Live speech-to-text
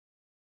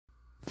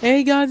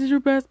Hey guys, it's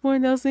your best boy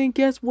Nelson.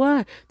 Guess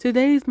what?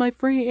 Today is my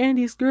friend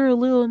Andy's girl,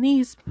 little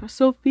niece,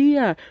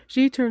 Sophia.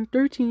 She turned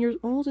 13 years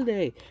old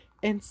today.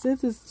 And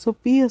since it's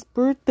Sophia's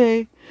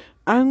birthday,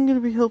 I'm gonna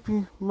be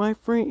helping my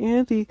friend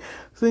Andy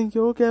sing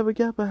Yo Gabba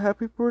Gabba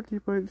Happy Birthday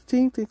by the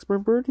Ting-Tings for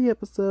birthday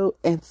episode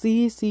and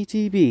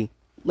CCTV.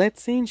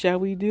 Let's sing, shall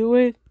we do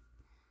it?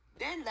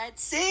 Then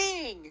let's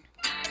sing!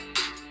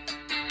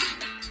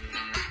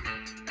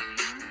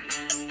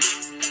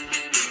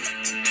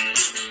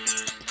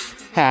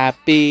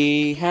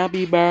 Happy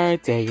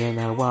birthday,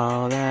 and I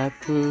want that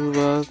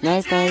approvals.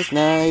 Nice.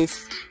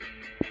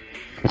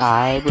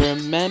 I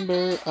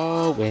remember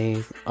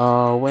always,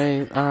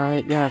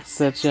 I got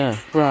such a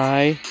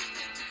pride.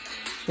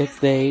 If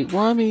they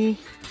want me,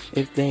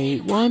 and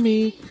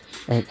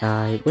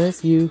I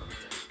was you.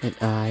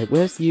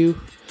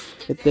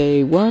 If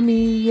they want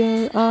me,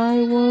 yeah,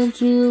 I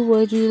want you.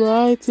 Would you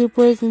like to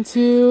present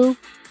too?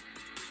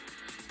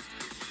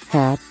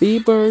 Happy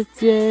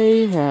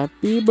birthday.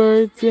 Happy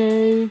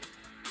birthday,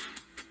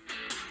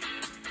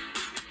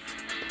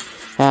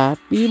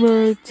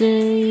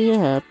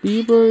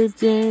 happy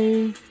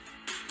birthday.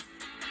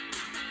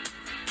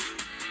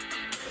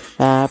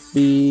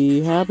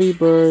 Happy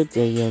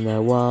birthday, and I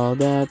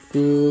want that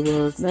food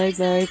was nice.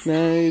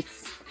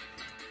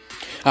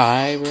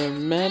 I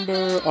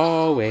remember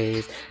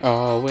always,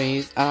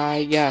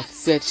 I got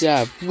such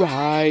a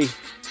pride.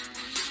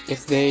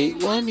 If they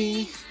want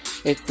me,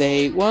 and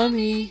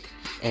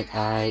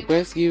I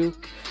was you.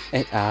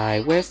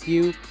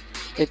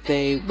 If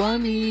they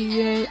want me,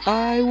 yeah,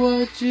 I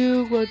want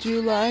you. Would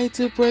you like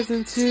to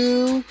present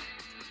too?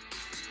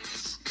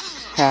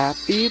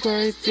 Happy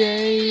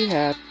birthday.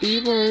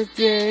 Happy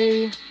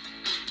birthday.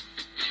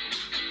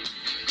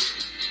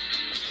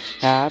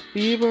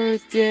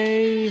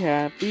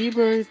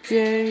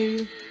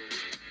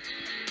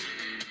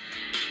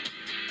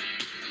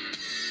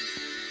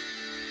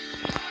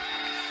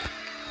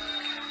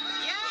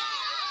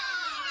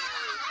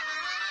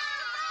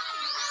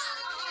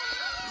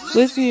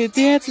 Listening to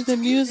dance to the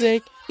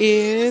music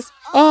is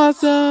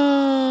awesome!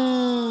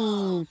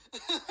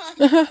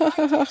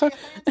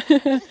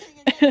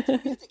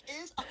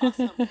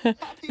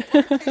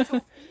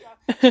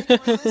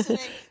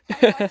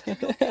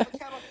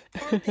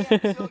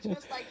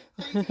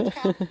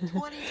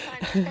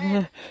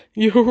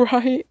 You're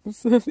right,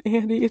 says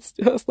Andy. It's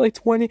just like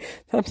 20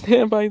 times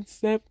 10 by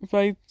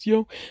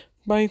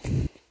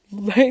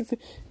Lights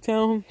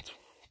Town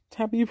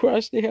Happy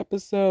Birthday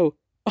episode.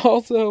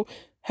 Also,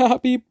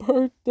 happy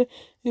birthday,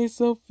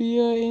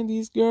 Sophia,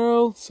 Andy's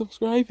girl.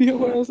 Subscribe,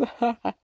 viewers.